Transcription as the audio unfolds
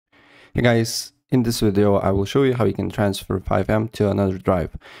Hey guys, in this video I will show you how you can transfer FiveM to another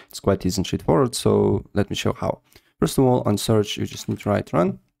drive. It's quite easy and straightforward, so let me show how. First of all, on search you just need to write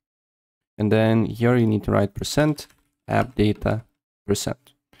run, and then here you need to write %appdata%,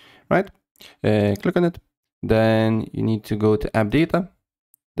 right? Click on it, then you need to go to appdata,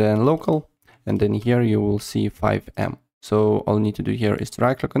 then local, and then here you will see FiveM. So all you need to do here is to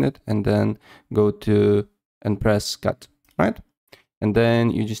right click on it and then go to and press cut, right? And then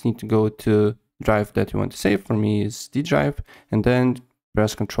you just need to go to drive that you want to save. For me is D drive, and then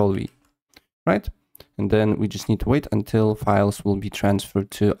press Ctrl V, right? And then we just need to wait until files will be transferred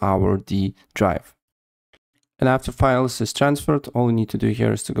to our D drive. And after files is transferred, all you need to do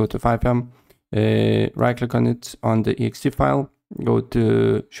here is to go to FiveM, right click on it on the ext file, go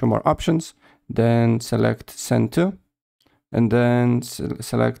to show more options, then select send to, and then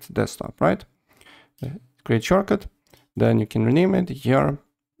select desktop, right? Create shortcut. Then you can rename it here,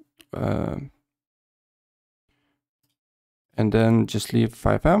 and then just leave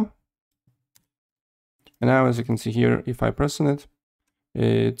FiveM. And now, as you can see here, if I press on it,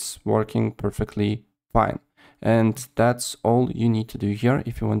 it's working perfectly fine. And that's all you need to do here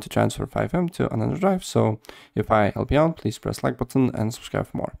if you want to transfer FiveM to another drive. So if I help you out, please press like button and subscribe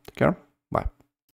for more. Take care.